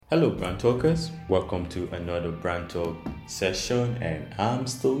Hello, brand talkers. Welcome to another brand talk session, and I'm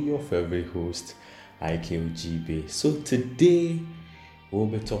still your favorite host, IKOGB. So today we'll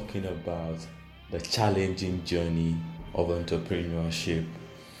be talking about the challenging journey of entrepreneurship,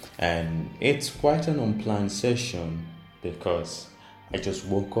 and it's quite an unplanned session because I just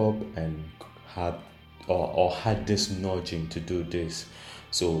woke up and had had this nudging to do this.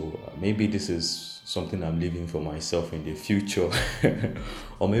 So maybe this is something I'm leaving for myself in the future,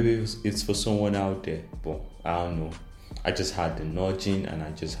 or maybe it's for someone out there. But I don't know. I just had the nudging, and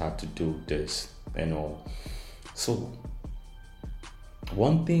I just had to do this and all. So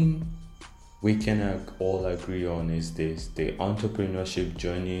one thing we can all agree on is this: the entrepreneurship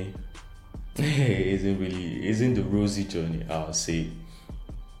journey isn't the rosy journey, I'll say.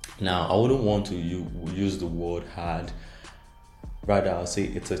 Now, I wouldn't want to use the word hard. Rather, I'll say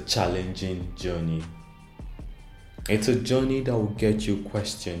it's a challenging journey. It's a journey that will get you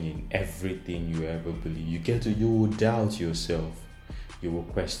questioning everything you ever believe. You will doubt yourself. You will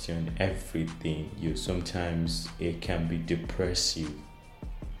question everything. Sometimes it can be depressive.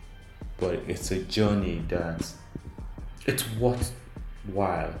 But it's a journey that it's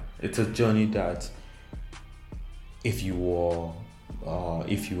worthwhile. It's a journey that if you were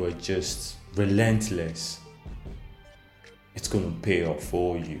just relentless, it's going to pay off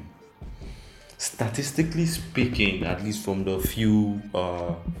for you. Statistically speaking, at least from the few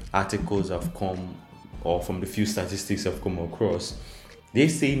articles I've come, or from the few statistics I've come across, they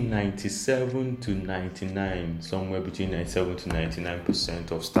say 97 to 99, somewhere between 97 to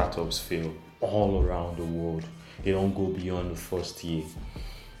 99% of startups fail all around the world. They don't go beyond the first year.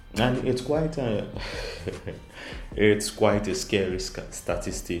 And it's quite a scary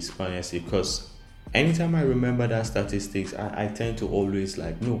statistics, honestly, because anytime I remember that statistics, I tend to always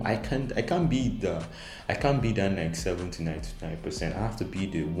no, I can't be that 97 to 99%. I have to be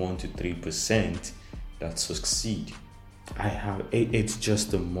the 1 to 3% that succeed. It's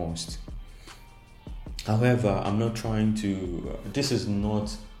just a must. However, I'm not trying to. This is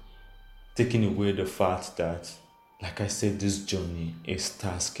not taking away the fact that, like I said, this journey is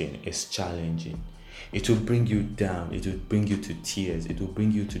tasking, it's challenging. It will bring you down. It will bring you to tears. It will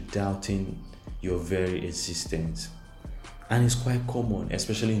bring you to doubting your very existence. And it's quite common,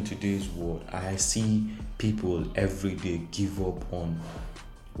 especially in today's world. I see people every day give up on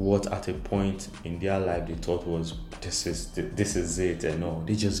what at a point in their life they thought was this is it, and all.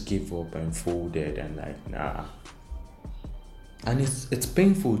 They just give up and folded and nah. And it's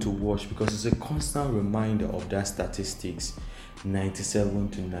painful to watch because it's a constant reminder of that statistics, 97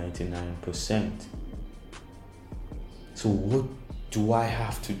 to 99%. So what do I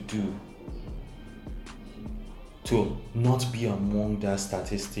have to do to not be among that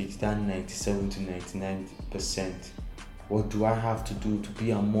statistics, that 97 to 99%? What do I have to do to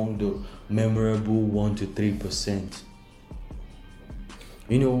be among the memorable 1 to 3%?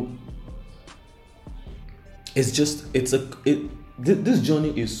 This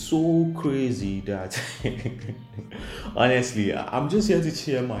journey is so crazy that honestly, I'm just here to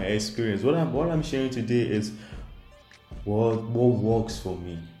share my experience. What I'm sharing today is what works for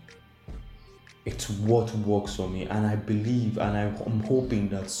me. It's what works for me, and I believe, and I'm hoping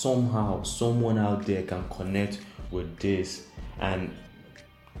that somehow someone out there can connect with this, and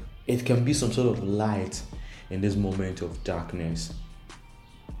it can be some sort of light in this moment of darkness.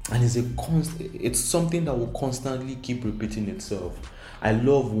 And it's something that will constantly keep repeating itself. I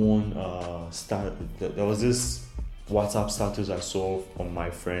love one there was this WhatsApp status I saw from my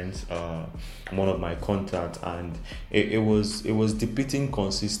friends, one of my contacts, and it was depicting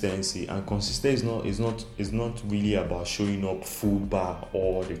consistency. And consistency is not really about showing up full bar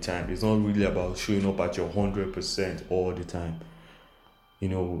all the time. It's not really about showing up at your 100% all the time.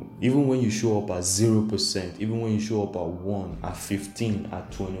 Even when you show up at 0%, even when you show up at 1, at 15,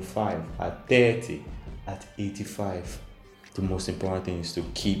 at 25, at 30, at 85, the most important thing is to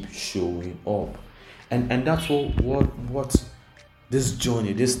keep showing up. And that's what this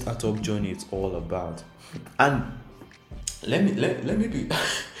journey, this startup journey, is all about. And let me be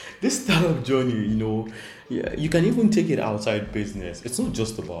this startup journey, you can even take it outside business. It's not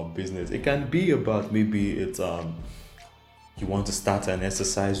just about business. It can be about, maybe it's you want to start an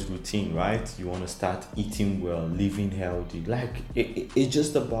exercise routine, right? You want to start eating well, living healthy. It's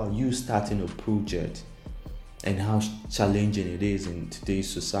just about you starting a project, and how challenging it is in today's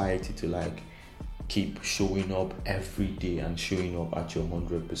society to keep showing up every day and showing up at your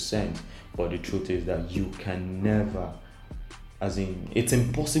 100%. But the truth is that you can never, it's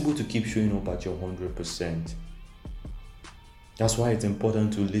impossible to keep showing up at your 100%. That's why it's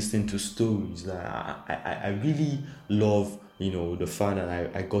important to listen to stories. I really love the fact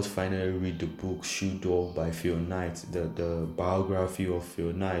that I got to finally read the book Shoe Dog by Phil Knight, the biography of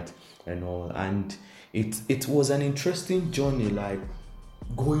Phil Knight and all. And it was an interesting journey, like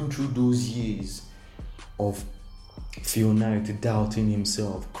going through those years of Phil Knight doubting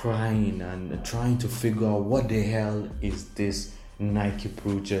himself, crying, and trying to figure out what the hell is this Nike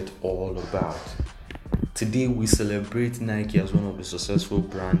project all about. Today we celebrate Nike as one of the successful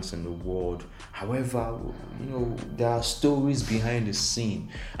brands in the world. However, there are stories behind the scene,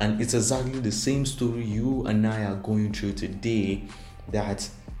 and it's exactly the same story you and I are going through today, that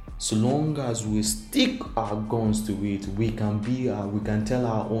so long as we stick our guns to it, we can tell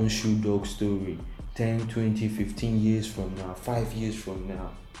our own Shoe Dog story 10, 20, 15 years from now, 5 years from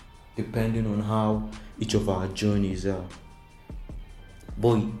now, depending on how each of our journeys are.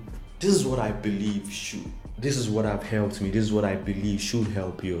 But this is what I believe this is what have helped me, this is what I believe should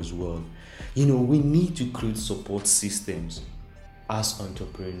help you as well. We need to create support systems as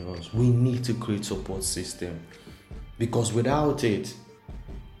entrepreneurs. We need to create support system, because without it,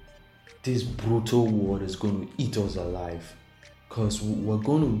 this brutal world is going to eat us alive. Because we're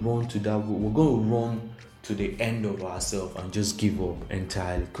going to run to the end of ourselves and just give up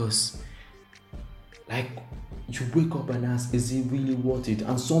entirely. Because you wake up and ask, is it really worth it?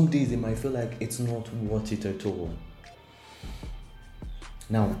 And some days it might feel like it's not worth it at all.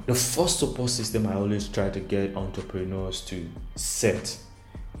 Now, the first support system I always try to get entrepreneurs to set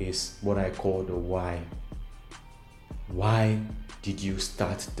is what I call the why. Why did you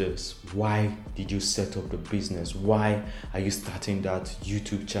start this? Why did you set up the business? Why are you starting that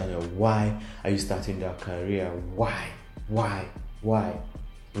YouTube channel? Why are you starting that career? Why?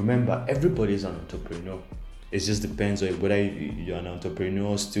 Remember, everybody is an entrepreneur. It just depends on whether you're an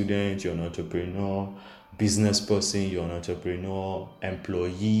entrepreneur student, you're an entrepreneur business person, you're an entrepreneur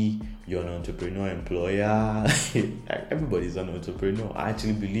employee, you're an entrepreneur employer. Everybody's an entrepreneur. I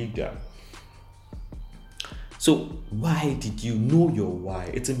actually believe that. So why did you know your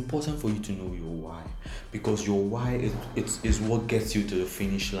why? It's important for you to know your why, because your why is what gets you to the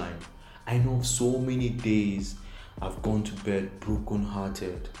finish line. I know so many days I've gone to bed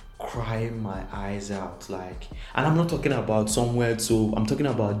broken-hearted, crying my eyes out, and I'm not talking about I'm talking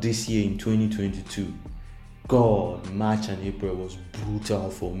about this year in 2022. God, March and April was brutal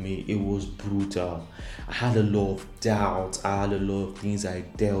for me. It was brutal. I had a lot of doubts. I had a lot of things I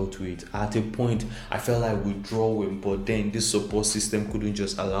dealt with. At a point, I felt like withdrawing, but then this support system couldn't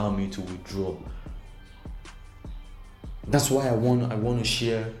just allow me to withdraw. That's why I want to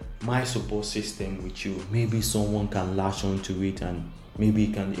share my support system with you. Maybe someone can latch onto it, and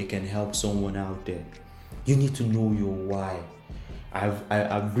maybe it can help someone out there. You need to know your why.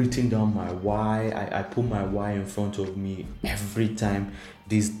 I've written down my why. I put my why in front of me every time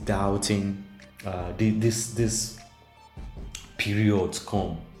these doubting, this periods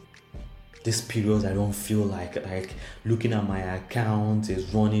come. This periods I don't feel like looking at my account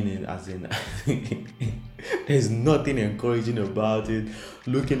is running in, as in there's nothing encouraging about it.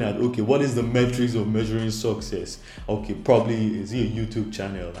 Looking at, okay, what is the metrics of measuring success? Okay, probably is it a YouTube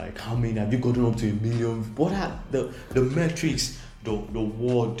channel? How many have you gotten up to 1 million? What are the metrics? The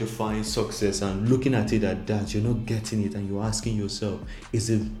word defines success, and looking at it at that, you're not getting it, and you're asking yourself, is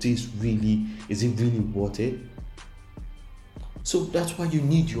it really worth it? So that's why you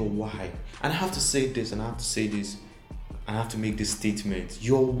need your why. And I have to say this, and I have to make this statement.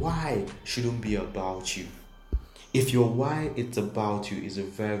 Your why shouldn't be about you. If your why it's about you, is a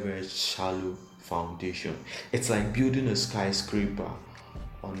very, very shallow foundation. It's like building a skyscraper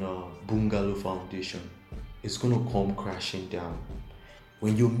on a bungalow foundation. It's going to come crashing down.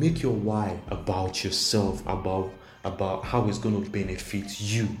 When you make your why about yourself, about how it's going to benefit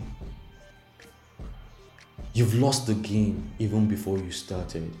you, you've lost the game even before you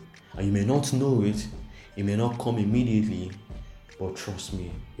started. And you may not know it, it may not come immediately, but trust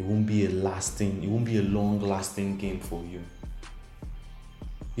me, it won't be a long-lasting game for you.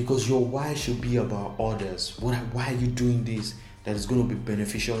 Because your why should be about others. Why are you doing this? That is going to be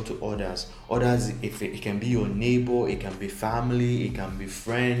beneficial to others. Others, if it can be your neighbor, it can be family, it can be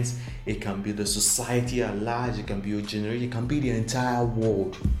friends, it can be the society at large, it can be your generation, it can be the entire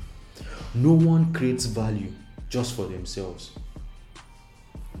world. No one creates value just for themselves.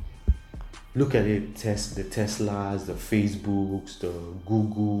 Look at it, the Teslas, the Facebooks, the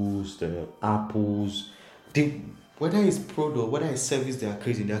Googles, the Apples. Whether it's product, whether it's service they are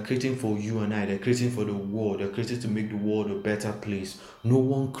creating for you and I, they're creating for the world, they're creating to make the world a better place. No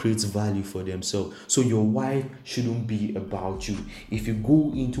one creates value for themselves. So your why shouldn't be about you. If you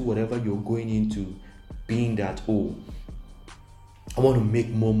go into whatever you're going into, being that, I want to make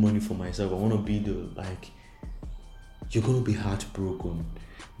more money for myself, I want to be you're going to be heartbroken,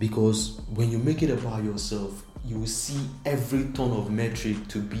 because when you make it about yourself, you will see every ton of metric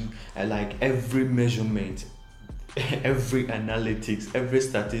to be like every measurement, every analytics, every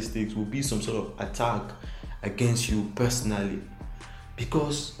statistics will be some sort of attack against you personally.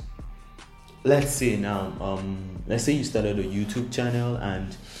 Because let's say you started a YouTube channel,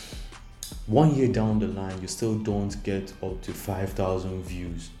 and 1 year down the line you still don't get up to 5,000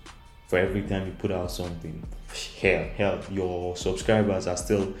 views for every time you put out something. Hell, your subscribers are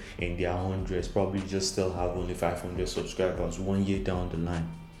still in their hundreds, probably just still have only 500 subscribers 1 year down the line.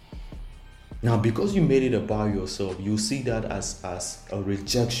 Now, because you made it about yourself, you see that as a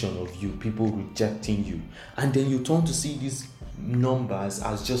rejection of you, people rejecting you. And then you turn to see these numbers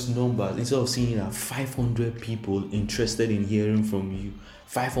as just numbers, instead of seeing that 500 people interested in hearing from you,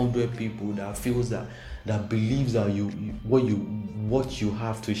 500 people that feels that believes that what you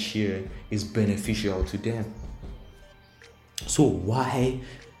have to share is beneficial to them. So why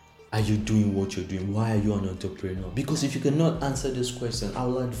are you doing what you're doing? Why are you an entrepreneur? Because if you cannot answer this question, I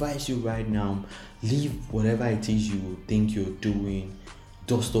will advise you right now, leave whatever it is you think you're doing,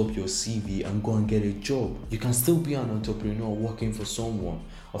 dust up your CV and go and get a job. You can still be an entrepreneur working for someone.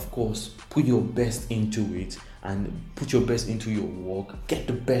 Of course, put your best into it and put your best into your work. Get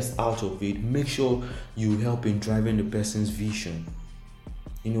the best out of it. Make sure you help in driving the person's vision.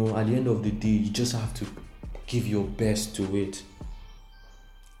 At the end of the day, you just have to give your best to it.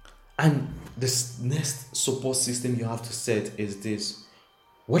 And this next support system you have to set is this.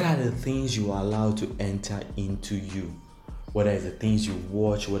 What are the things you are allowed to enter into you? What are the things you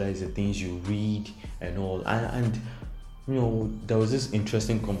watch? What are the things you read and all? And there was this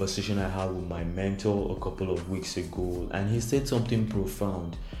interesting conversation I had with my mentor a couple of weeks ago, and he said something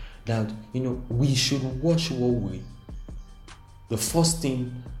profound, that we should watch the first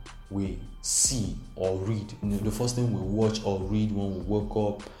thing we see or read, the first thing we watch or read when we wake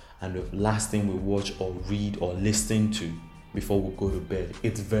up, and the last thing we watch or read or listen to before we go to bed.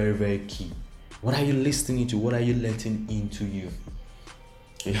 It's very, very key. What are you listening to? What are you letting into you?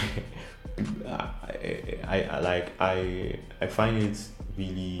 I find it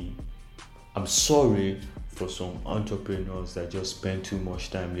really, I'm sorry for some entrepreneurs that just spend too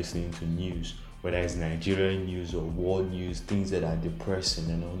much time listening to news, whether it's Nigerian news or world news, things that are depressing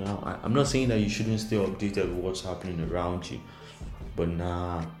and all. Now, I'm not saying that you shouldn't stay updated with what's happening around you, but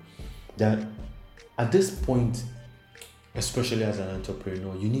that at this point, especially as an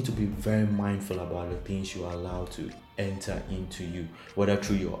entrepreneur, you need to be very mindful about the things you allow to enter into you, whether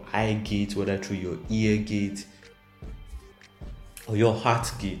through your eye gate, whether through your ear gate, or your heart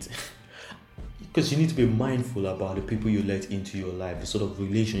gate. Because you need to be mindful about the people you let into your life, the sort of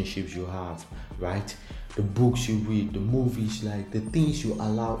relationships you have, right? The books you read, the movies, like the things you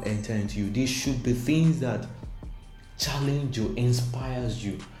allow enter into you. These should be things that challenge you, inspires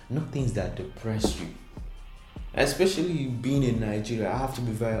you, not things that depress you. Especially being in Nigeria, I have to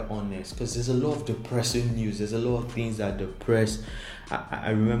be very honest, because there's a lot of depressing news. There's a lot of things that depress. I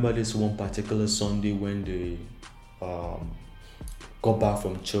remember this one particular Sunday when they got back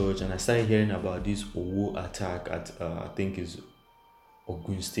from church, and I started hearing about this Owo attack at I think it's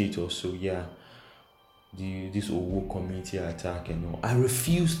Ogun State or so. Yeah, this Owo community attack and all. I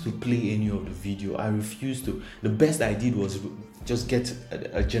refused to play any of the video. I refused to. The best I did was just get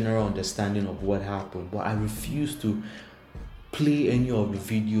a general understanding of what happened, but I refused to play any of the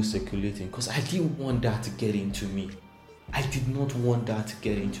video circulating because I didn't want that to get into me. I did not want that to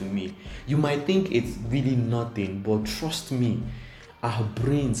get into me. You might think it's really nothing, but trust me, our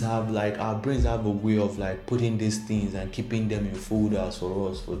brains have a way of like putting these things and keeping them in folders for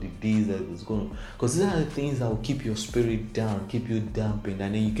us for the days that it's going to, because these are the things that will keep your spirit down, keep you dampened,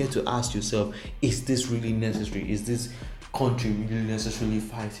 and then you get to ask yourself, is this really necessary? Is this country really necessarily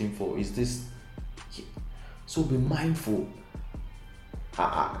fighting for? Is this? So be mindful.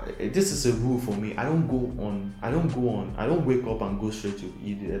 This is a rule for me. I don't wake up and go straight to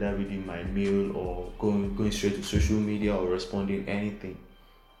either reading my mail or going straight to social media or responding anything.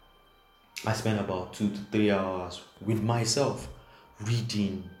 I spend about 2 to 3 hours with myself,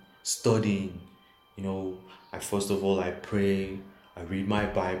 reading, studying. First of all I pray, I read my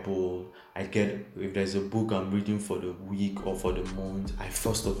Bible. If there's a book I'm reading for the week or for the month, I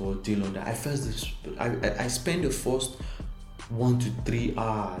first of all deal on that. I spend the first 1 to 3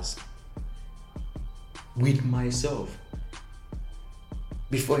 hours with myself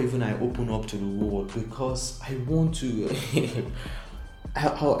before even I open up to the world, because I want to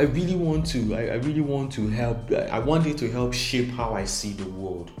I really want to help. I want it to help shape how I see the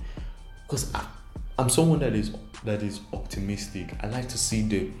world, because I'm someone that is optimistic. I like to see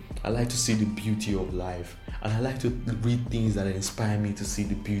the beauty of life. and I like to read things that inspire me to see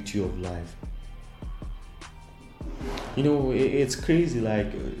the beauty of life. It's crazy.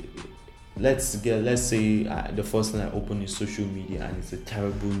 Like, let's say the first thing I open is social media and it's a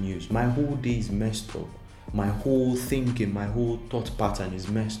terrible news. My whole day is messed up. My whole thinking, my whole thought pattern is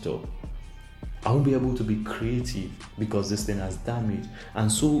messed up. I won't be able to be creative because this thing has damaged.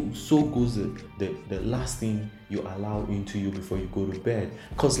 And so goes the last thing you allow into you before you go to bed.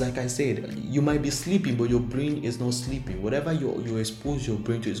 Because like I said, you might be sleeping, but your brain is not sleeping. Whatever you expose your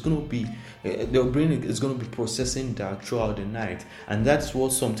brain to, it's going to be, your brain is going to be processing that throughout the night. And that's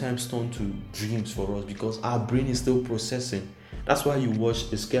what sometimes turns to dreams for us, because our brain is still processing. That's why you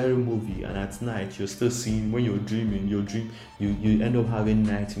watch a scary movie and at night you're still seeing, when you're dreaming, you end up having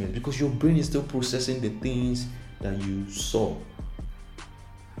nightmares because your brain is still processing the things that you saw.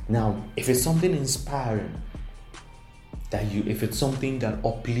 Now, if it's something inspiring, if it's something that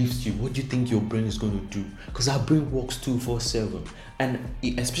uplifts you, what do you think your brain is going to do? Because our brain works 24/7, and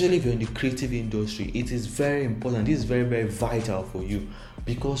especially if you're in the creative industry, it is very important. It is very, very vital for you,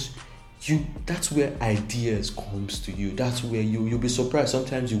 because that's where ideas comes to you. That's where you'll be surprised.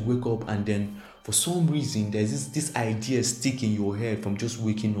 Sometimes you wake up and then for some reason there's this idea stick in your head from just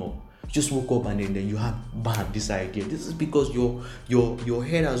waking up. You just woke up and then you have this idea. This is because your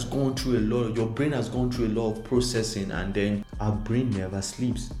head has gone through a lot, your brain has gone through a lot of processing, and then our brain never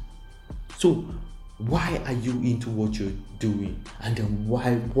sleeps. So why are you into what you're doing? And then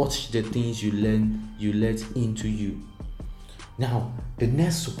what's the things you let into you? Now, the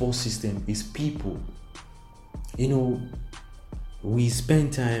next support system is people. We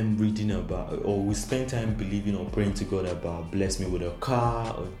spend time reading about, or we spend time believing or praying to God about, bless me with a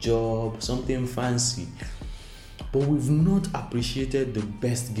car, a job, something fancy. But we've not appreciated the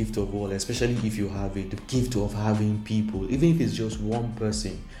best gift of all, especially if you have it, the gift of having people, even if it's just one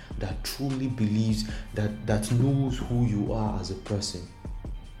person that truly believes, that knows who you are as a person.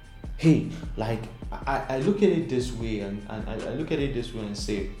 Hey, like, I look at it this way, and I look at it this way and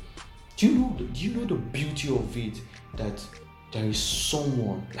say, do you know the beauty of it, that there is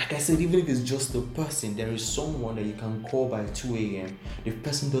someone, like I said, even if it's just a person, there is someone that you can call by 2 a.m. The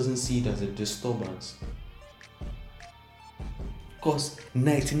person doesn't see it as a disturbance. Because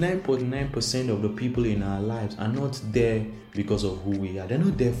 99.9% of the people in our lives are not there because of who we are. They're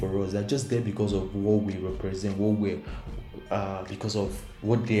not there for us. They're just there because of what we represent, because of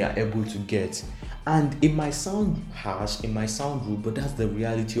what they are able to get. And it might sound harsh, it might sound rude, but that's the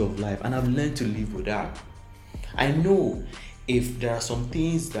reality of life, and I've learned to live with that. I know if there are some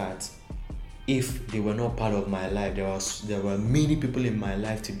things that, if they were not part of my life, there were many people in my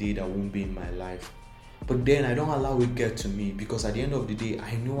life today that won't be in my life. But then I don't allow it get to me, because at the end of the day,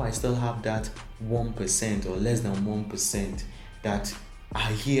 I know I still have that 1% or less than 1% that are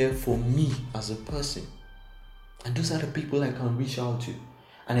here for me as a person. And those are the people I can reach out to.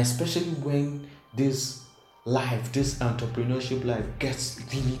 And especially when this entrepreneurship life gets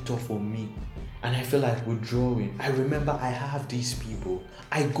really tough for me and I feel like withdrawing, I remember I have these people.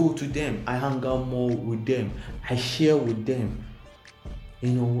 I go to them, I hang out more with them, I share with them.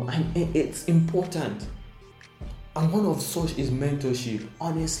 And it's important. And one of such is mentorship.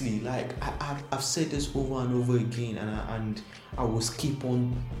 Honestly, like I've said this over and over again, and I will keep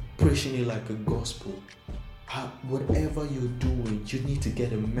on preaching it like a gospel. Whatever you're doing, you need to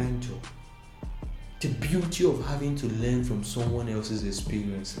get a mentor. The beauty of having to learn from someone else's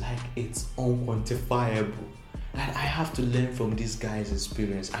experience, like, it's unquantifiable. Like, I have to learn from this guy's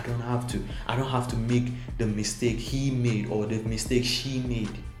experience. I don't have to make the mistake he made or the mistake she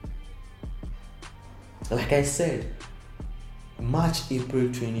made. Like I said, April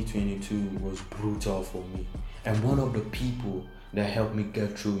 2022 was brutal for me, and one of the people that helped me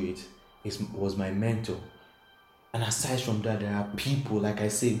get through it was my mentor. And aside from that, there are people, like I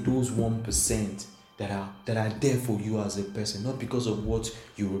said, those 1% that are there for you as a person, not because of what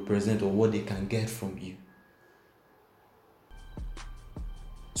you represent or what they can get from you.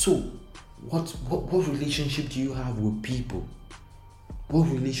 So, what relationship do you have with people?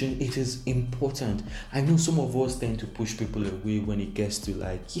 It is important. I know some of us tend to push people away when it gets to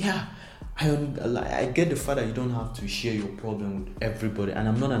I get the fact that you don't have to share your problem with everybody, and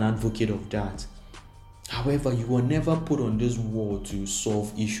I'm not an advocate of that. However, you were never put on this world to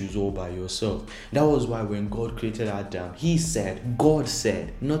solve issues all by yourself. That was why when God created Adam, God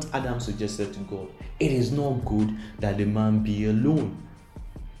said, not Adam suggested to God, it is not good that the man be alone.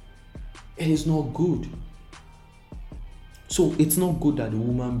 It is not good. So it's not good that the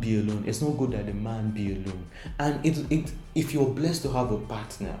woman be alone. It's not good that the man be alone. And if you're blessed to have a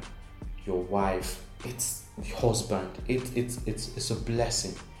partner, your wife, it's your husband, it's a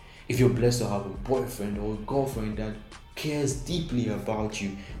blessing. If you're blessed to have a boyfriend or a girlfriend that cares deeply about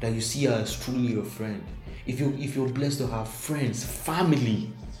you, that you see her as truly a friend. If you're blessed to have friends,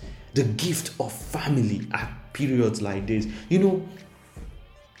 family, the gift of family at periods like this.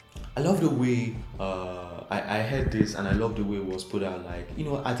 I love the way I heard this, and I love the way it was put out. Like,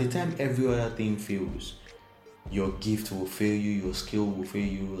 at the time every other thing fails, your gift will fail you, your skill will fail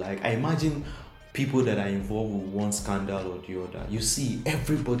you. Like, I imagine people that are involved with one scandal or the other. You see,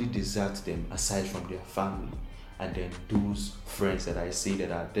 everybody deserts them aside from their family. And then those friends that I say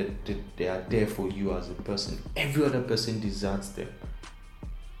that are they are there for you as a person. Every other person deserts them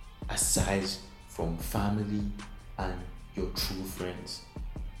aside from family and your true friends.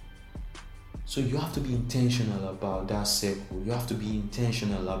 So you have to be intentional about that circle. You have to be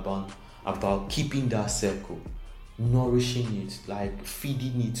intentional about keeping that circle, nourishing it, like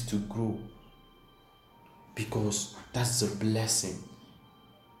feeding it to grow. Because that's a blessing.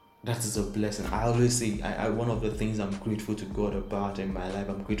 That is a blessing. I always say, one of the things I'm grateful to God about in my life,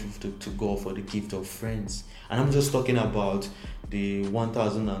 I'm grateful to God for the gift of friends. And I'm just talking about the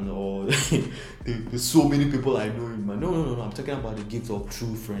 1,000 or the so many people I know in my... No. I'm talking about the gift of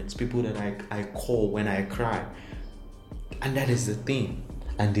true friends. People that I call when I cry. And that is the thing.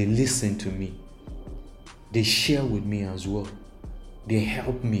 And they listen to me. They share with me as well. They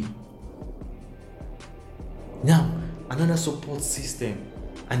help me. Now, another support system,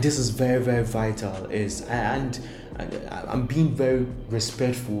 and this is very, very vital, is, and I'm being very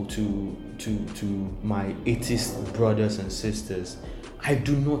respectful to my atheist brothers and sisters. I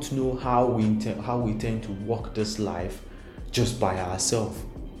do not know how we tend to walk this life just by ourselves.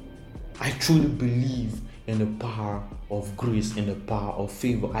 I truly believe in the power of grace, in the power of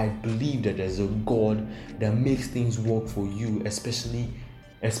favor. I believe that there's a God that makes things work for you, especially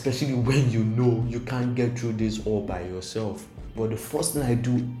when you know you can't get through this all by yourself. But the first thing I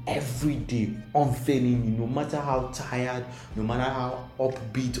do every day, unfailingly, no matter how tired, no matter how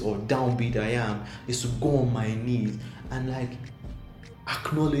upbeat or downbeat I am, is to go on my knees and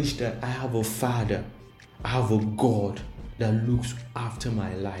acknowledge that I have a Father, I have a God that looks after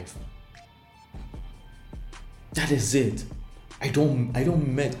my life. That is it. I don't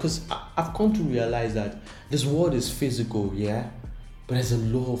because I've come to realize that this world is physical, yeah. But there's a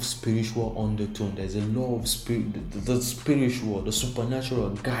lot of spiritual undertone. There's a lot of the spiritual, the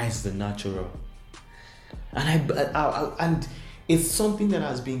supernatural guides the natural. And it's something that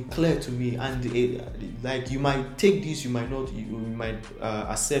has been clear to me. And you might take this, you might not. You might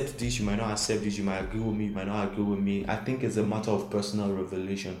accept this, you might not accept this. You might agree with me, you might not agree with me. I think it's a matter of personal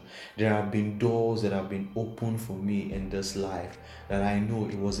revelation. There have been doors that have been opened for me in this life that I know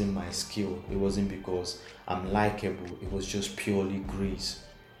it wasn't my skill. It wasn't because I'm likable. It was just purely grace.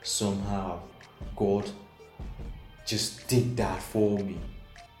 Somehow, God just did that for me.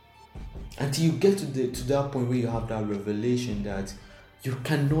 Until you get to that point where you have that revelation that you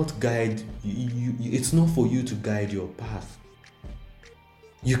cannot guide, it's not for you to guide your path.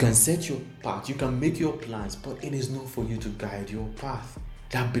 You can set your path, you can make your plans, but it is not for you to guide your path.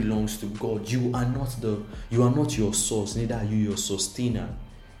 That belongs to God. You are not your source, neither are you your sustainer.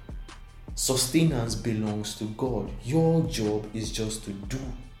 Sustenance belongs to God. Your job is just to do.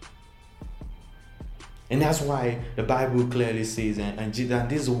 And that's why the Bible clearly says, and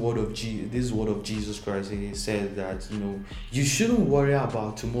this is the word of Jesus Christ. He says that you shouldn't worry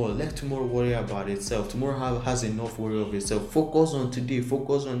about tomorrow. Let tomorrow worry about itself. Tomorrow has enough worry of itself. Focus on today.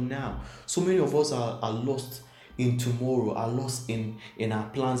 Focus on now. So many of us are lost in tomorrow, are lost in our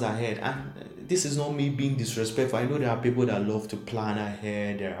plans ahead. And this is not me being disrespectful. I know there are people that love to plan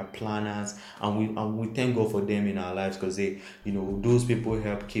ahead. There are planners, and we thank God for them in our lives, because those people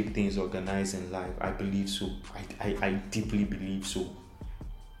help keep things organized in life. I believe so. I deeply believe so.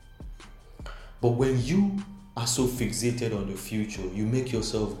 But when you are so fixated on the future, you make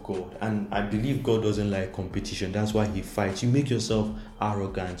yourself God. And I believe God doesn't like competition. That's why he fights. You make yourself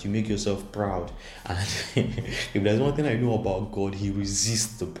arrogant. You make yourself proud. And if there's one thing I know about God, he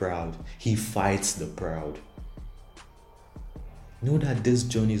resists the proud. He fights the proud. Know that this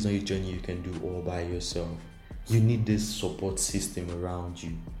journey is not a journey you can do all by yourself. You need this support system around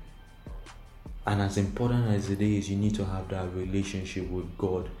you. And as important as it is, you need to have that relationship with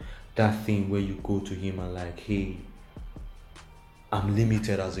God. That thing where you go to him and hey, I'm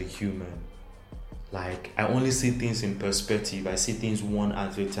limited as a human. I only see things in perspective. I see things one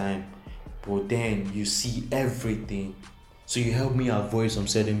at a time. But then you see everything. So you help me avoid some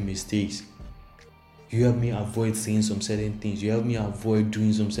certain mistakes. You help me avoid saying some certain things. You help me avoid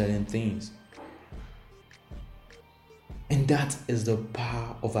doing some certain things. And that is the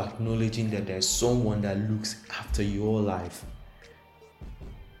power of acknowledging that there's someone that looks after your life.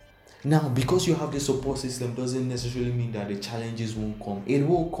 Now, because you have the support system doesn't necessarily mean that the challenges won't come. It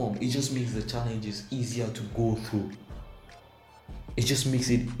will come. It just makes the challenges easier to go through. It just makes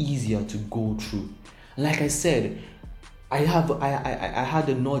it easier to go through. Like I said, I had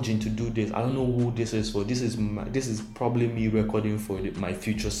a nudging to do this. I don't know who this is for. This is probably me recording for my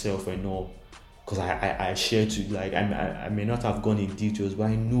future self and all. Because I share to, like, I may not have gone in details, but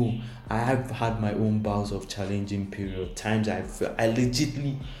I know I have had my own bouts of challenging period. Times I legit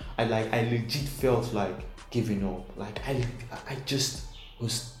felt like giving up. Like I just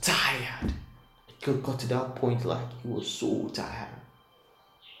was tired. I got to that point, like it was so tired.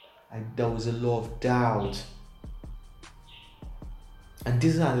 There was a lot of doubt. And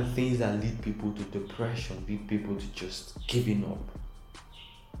these are the things that lead people to depression, lead people to just giving up.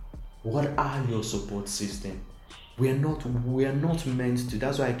 What are your support system? We are not meant to.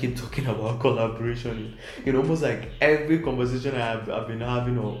 That's why I keep talking about collaboration. Almost like every conversation I've been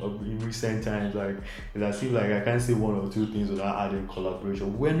having in recent times, like it seems like I can't say one or two things without adding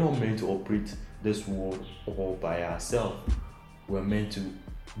collaboration. We're not meant to operate this world all by ourselves. We're meant to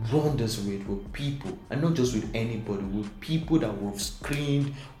run this with people, and not just with anybody, with people that we've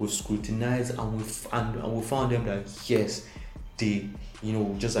screened, we've scrutinized, and we found them that yes, they,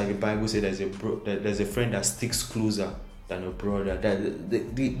 just like the Bible said, there's a friend that sticks closer than a brother. That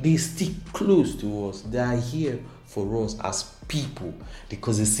they stick close to us. They are here for us as people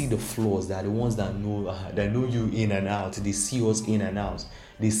because they see the flaws. They are the ones that know you in and out. They see us in and out.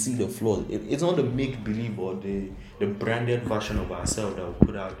 They see the flaws. It's not the make believe or the branded version of ourselves that we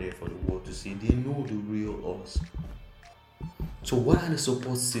put out there for the world to see. They know the real us. So what are the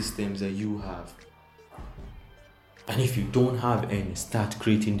support systems that you have? And if you don't have any, start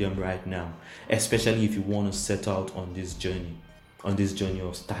creating them right now. Especially if you want to set out on this journey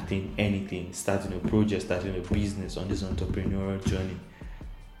of starting anything, starting a project, starting a business, on this entrepreneurial journey.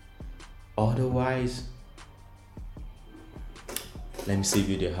 Otherwise, let me save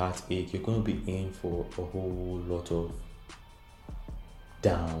you the heartache. You're going to be in for a whole lot of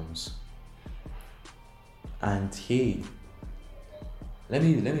downs. And hey, let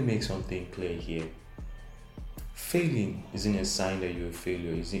me make something clear here. Failing isn't a sign that you're a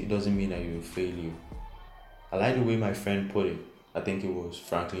failure. It doesn't mean that you're a failure. I like the way my friend put it. I think it was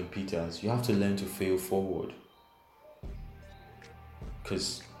Franklin Peters. You have to learn to fail forward.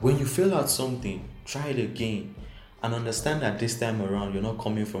 Because when you fail at something, try it again. And understand that this time around, you're not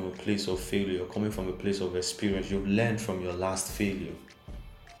coming from a place of failure. You're coming from a place of experience. You've learned from your last failure.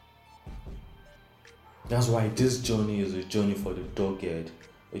 That's why this journey is a journey for the dogged.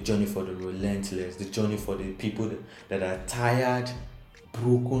 A journey for the relentless, the journey for the people that are tired,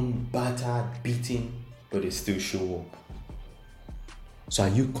 broken, battered, beaten, but they still show up. So are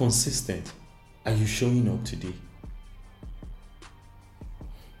you consistent? Are you showing up today?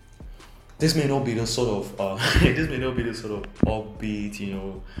 This may not be the sort of upbeat,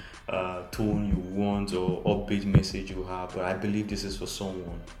 tone you want or upbeat message you have, but I believe this is for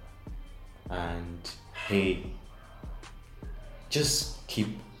someone. And hey, just keep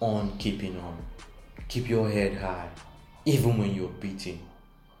on keeping on. Keep your head high, even when you're beaten.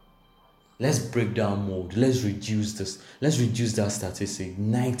 Let's break down mode. Let's reduce this. Let's reduce that statistic.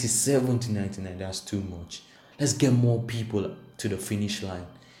 97 to 99, that's too much. Let's get more people to the finish line.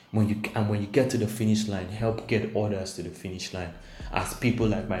 When you get to the finish line, help get others to the finish line. As people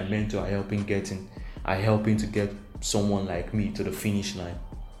like my mentor are helping to get someone like me to the finish line.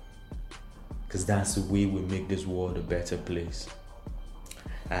 Because that's the way we make this world a better place.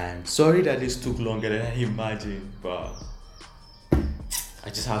 And sorry that this took longer than I imagined, but I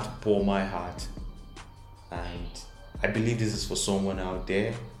just have to pour my heart. And I believe this is for someone out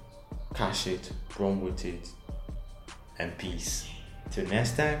there. Cash it, run with it, and peace. Till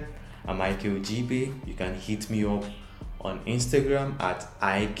next time, I'm Michael GB. You can hit me up on Instagram at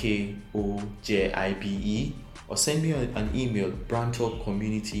IKOJIBE or send me an email,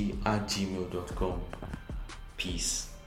 brandtalkcommunity@gmail.com. Peace.